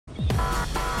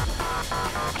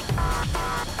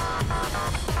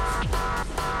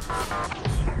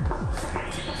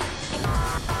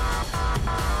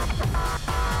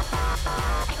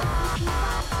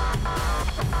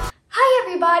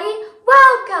everybody,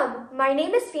 welcome! My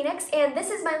name is Phoenix and this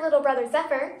is my little brother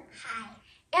Zephyr. Hi.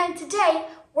 And today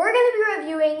we're going to be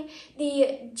reviewing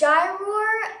the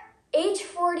Gyroor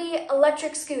H40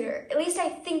 electric scooter. At least I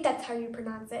think that's how you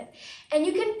pronounce it. And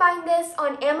you can find this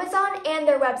on Amazon and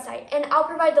their website, and I'll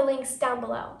provide the links down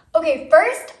below. Okay,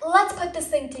 first let's put this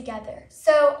thing together.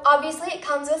 So obviously it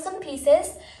comes with some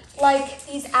pieces like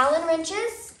these Allen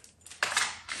wrenches,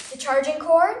 the charging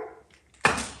cord,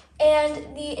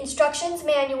 and the instructions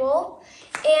manual,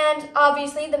 and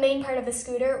obviously the main part of the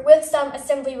scooter with some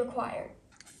assembly required.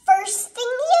 First thing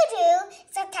you do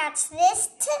is attach this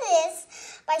to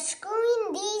this by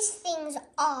screwing these things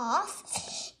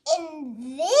off, and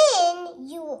then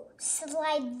you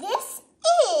slide this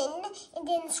in and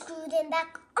then screw them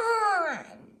back on.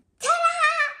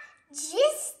 Ta-da!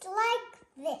 Just like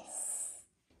this.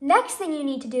 Next thing you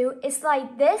need to do is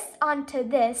slide this onto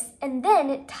this and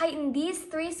then tighten these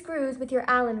 3 screws with your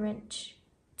Allen wrench.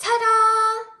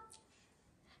 Ta-da!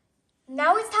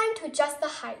 Now it's time to adjust the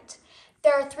height.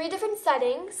 There are 3 different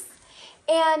settings,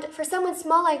 and for someone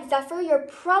small like Zephyr, you're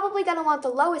probably going to want the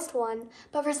lowest one,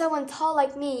 but for someone tall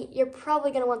like me, you're probably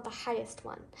going to want the highest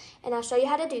one. And I'll show you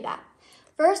how to do that.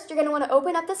 First, you're going to want to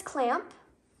open up this clamp.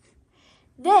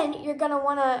 Then you're going to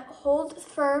want to hold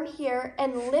firm here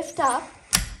and lift up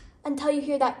until you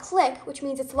hear that click, which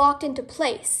means it's locked into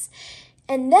place.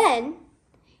 And then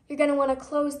you're going to want to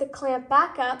close the clamp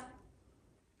back up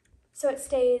so it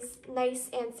stays nice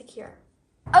and secure.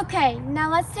 Okay,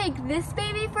 now let's take this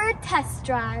baby for a test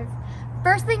drive.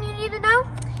 First thing you need to know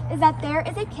is that there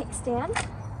is a kickstand,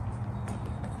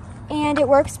 and it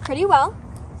works pretty well.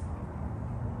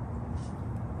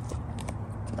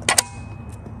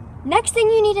 Next thing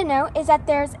you need to know is that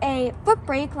there's a foot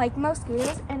brake like most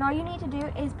scooters, and all you need to do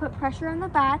is put pressure on the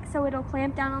back so it'll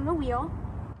clamp down on the wheel.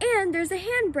 And there's a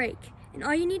hand brake, and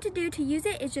all you need to do to use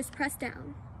it is just press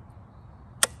down.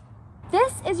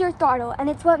 This is your throttle, and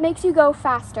it's what makes you go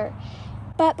faster.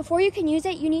 But before you can use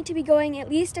it, you need to be going at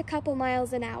least a couple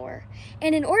miles an hour.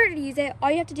 And in order to use it, all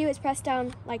you have to do is press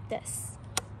down like this.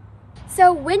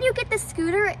 So when you get the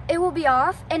scooter, it will be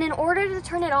off, and in order to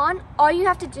turn it on, all you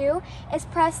have to do is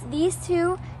press these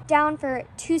 2 down for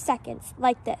 2 seconds,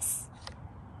 like this.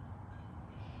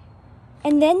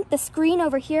 And then the screen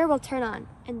over here will turn on,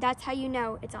 and that's how you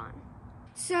know it's on.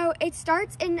 So it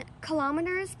starts in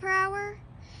kilometers per hour,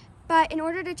 but in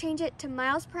order to change it to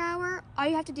miles per hour, all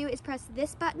you have to do is press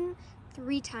this button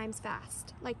 3 times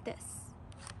fast, like this.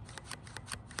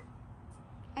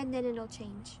 And then it'll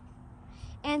change.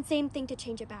 And same thing to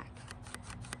change it back.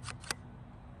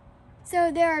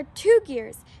 So there are 2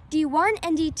 gears, D1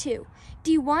 and D2.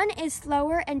 D1 is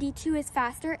slower and D2 is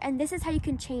faster, and this is how you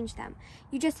can change them.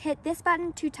 You just hit this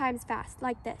button 2 times fast,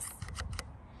 like this.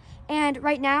 And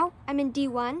right now, I'm in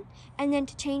D1, and then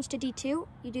to change to D2,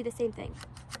 you do the same thing.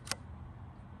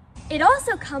 It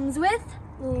also comes with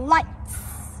lights.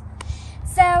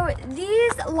 So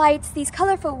these lights, these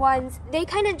colorful ones, they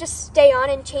kind of just stay on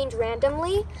and change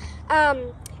randomly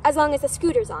as long as the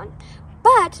scooter's on.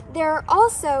 But there are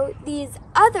also these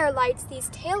other lights, these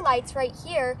tail lights right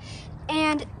here,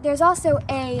 and there's also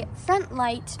a front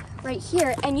light right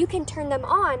here, and you can turn them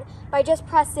on by just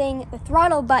pressing the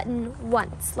throttle button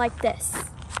once, like this.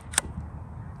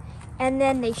 And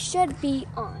then they should be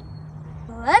on.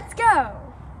 Let's go!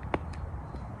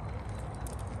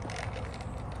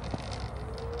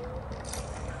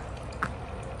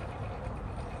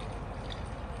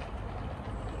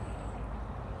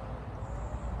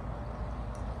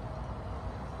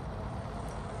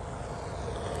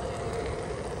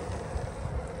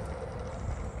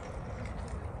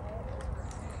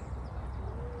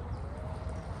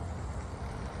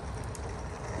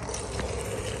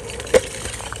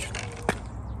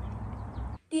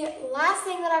 The last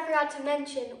thing that I forgot to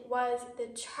mention was the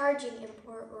charging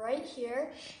import right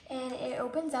here, and it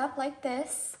opens up like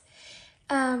this.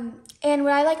 And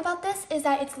what I like about this is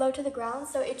that it's low to the ground,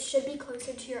 so it should be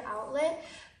closer to your outlet.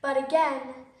 But again,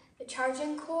 the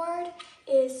charging cord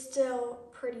is still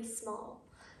pretty small.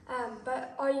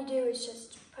 But all you do is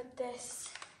just put this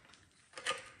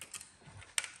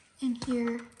in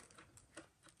here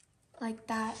like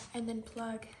that, and then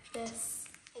plug this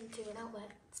into an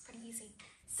outlet. It's pretty easy.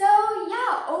 So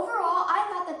yeah, overall, I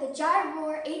thought that the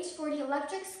Gyroor H40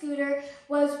 electric scooter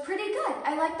was pretty good.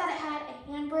 I like that it had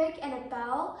a handbrake and a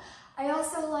bell. I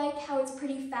also like how it's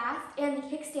pretty fast, and the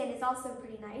kickstand is also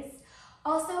pretty nice.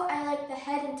 Also, I like the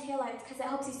head and tail lights because it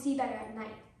helps you see better at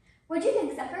night. What do you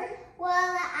think, Zephyr? Well,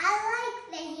 I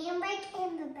like the handbrake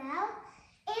and the